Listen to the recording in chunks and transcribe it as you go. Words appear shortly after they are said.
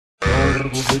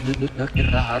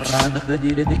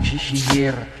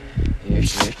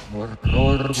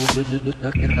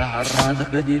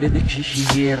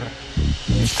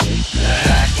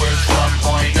from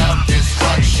point of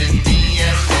destruction, the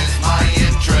end is my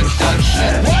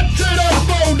introduction. What to the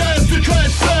fold as the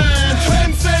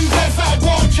transcends as I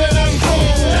watch it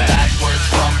unfold. Backwards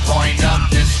from point of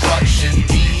destruction,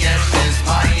 the end is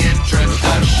my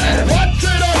introduction. What to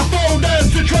the fold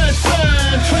as the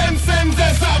transcends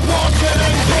as I watch it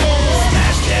unfold.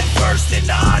 Smashed head first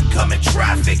into oncoming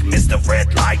traffic. Missed the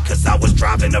red light cause I was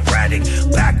driving erratic.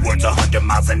 Backwards 100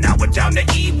 miles an hour down the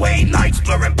E-way. Lights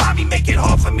blurring by me, make it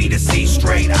hard for me to see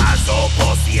straight. Eyes all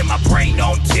glossy and my brain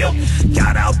on tilt.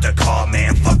 Got out the car,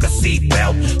 man, fuck a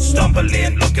seatbelt.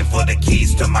 Stumbling, looking for the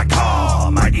keys to my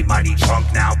car. Mighty trunk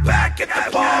now back at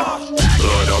the bar.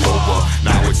 Blood all over,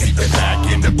 now it's seeping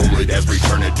back in. The bullet has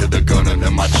returned to the gun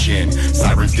under my chin.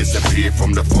 Sirens disappeared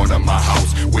from the front of my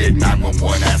house. We're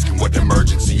 911 asking what the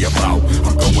emergency about.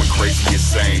 I'm going crazy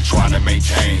insane, trying to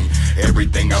maintain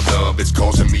everything I love. It's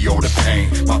causing me all the pain.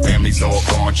 My family's all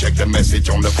gone, check the message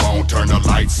on the phone. Turn the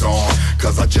lights on,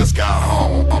 cause I just got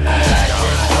home.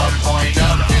 Backwards from point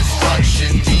of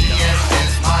destruction, the end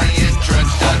is my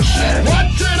introduction. What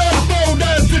to the fold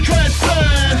as the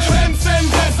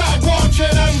transcends as I watch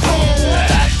it unfold.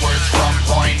 Backwards from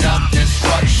point of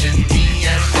destruction, the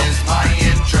end is my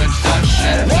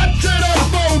introduction. What to the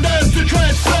fold as the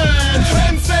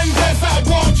transcends as I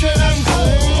watch it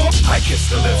unfold. I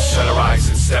kissed her lips, shut her eyes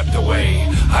and stepped away.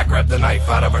 I grabbed the knife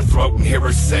out of her throat and hear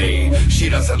her say, she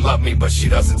doesn't love me but she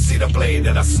doesn't see the blade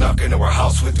that I snuck into her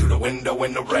house with through the window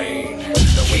in the rain.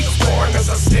 The week's pouring as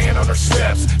I stand on her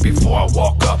steps. Before I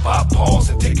walk up I pause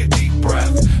and take a deep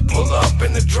breath. Pull up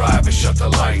in the drive and shut the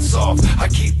lights off. I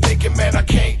keep thinking, man, I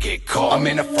can't get caught. I'm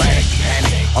in a frantic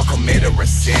panic, I'll commit a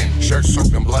sin. Shirt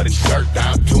soaked in blood and dirt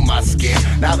down to my skin.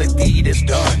 Now the deed is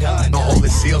done, the hole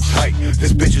is sealed tight.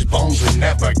 This bitch's bones will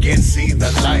never again see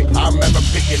the light. I remember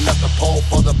picking up the pole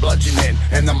for the bludgeoning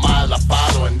and the mile of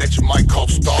following that you might call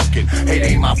stalking. It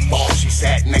ain't my fault, she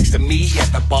sat next to me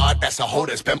at the bar. That's a hoe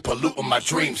that's been polluting my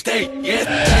dreams. Stay, yeah.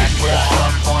 Backwards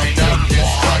from point of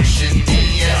destruction, the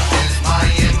end is my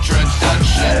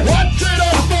introduction. What to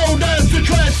the fold as the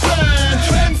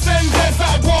transcends as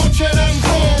I watch it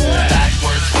unfold.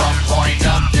 Backwards from point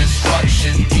of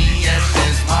destruction, the end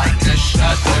is my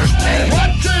introduction.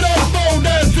 What to the fold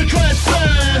as the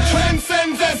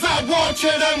transcends as I watch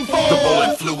it unfold. The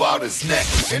bullet flew out his neck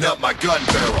and up my gun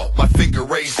barrel. My finger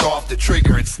raised off the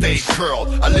trigger and stayed curled.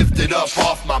 I lifted up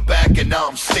off my back and now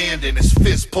I'm standing. His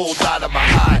fist pulled out of my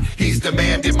eye. He's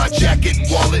demanding my jacket and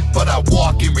wallet, but I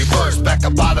walk in reverse. Back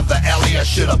up out of the alley I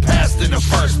should have passed in the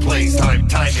first place. Time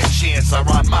and chance are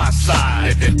on my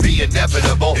side. The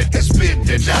inevitable has been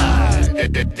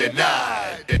denied.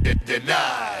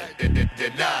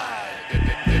 Denied.